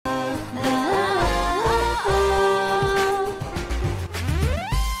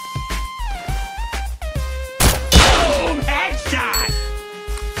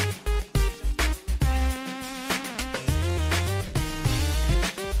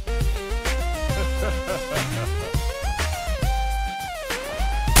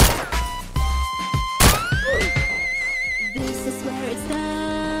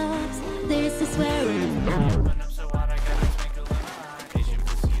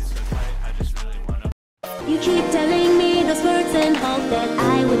You keep telling me those words and hope that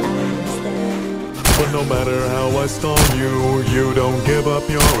I would understand. But no matter how I stall you, you don't give up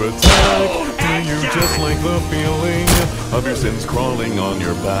your attack. Do you just like the feeling of your sins crawling on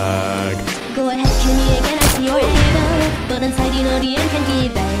your back? Go ahead, kill me again, I see you're able. But inside you know the end can be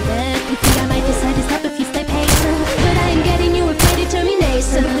evaded. You think I might decide to stop if you stay patient, but I am getting you with my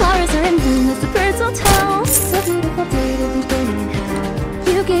determination. The flowers are in bloom as the birds will tell. So beautiful day to be burning in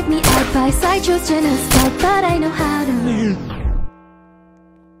hell. You gave me advice, I chose genocide, but I know how to live.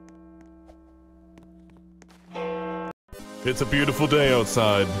 It's a beautiful day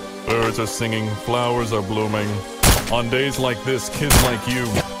outside. Birds are singing, flowers are blooming. On days like this, kids like you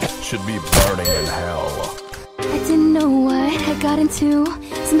should be burning in hell. I didn't know what I got into.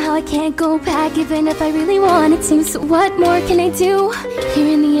 Somehow I can't go back even if I really wanted to. So what more can I do? Here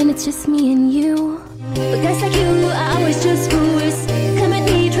in the end it's just me and you. But guys like you are always just fools. Come at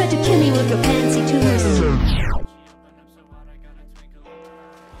me, try to kill me with your fancy tools.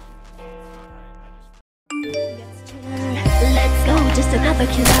 Let's go, just another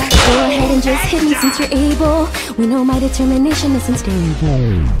killer. Go ahead and just hit me since you're able. We know my determination is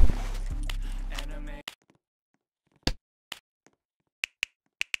unstable.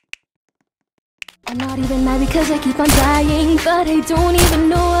 I'm not even mad because I keep on dying, but I don't even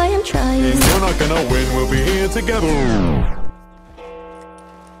know I am trying. You're not gonna win, we'll be here together.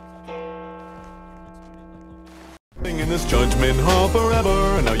 In this judgment hall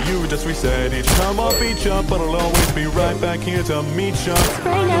forever. Now you just reset each time I'll beat ya, but I'll always be right back here to meet ya.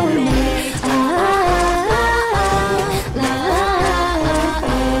 Right now we're made.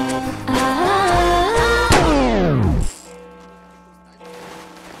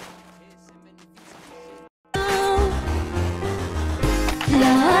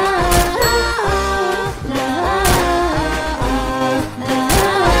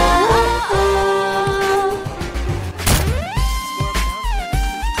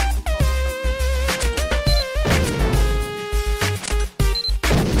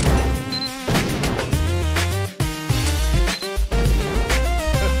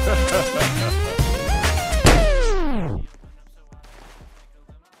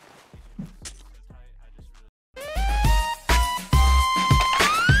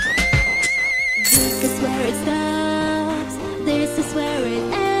 This is where it stops. This is where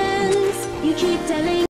it ends. You keep telling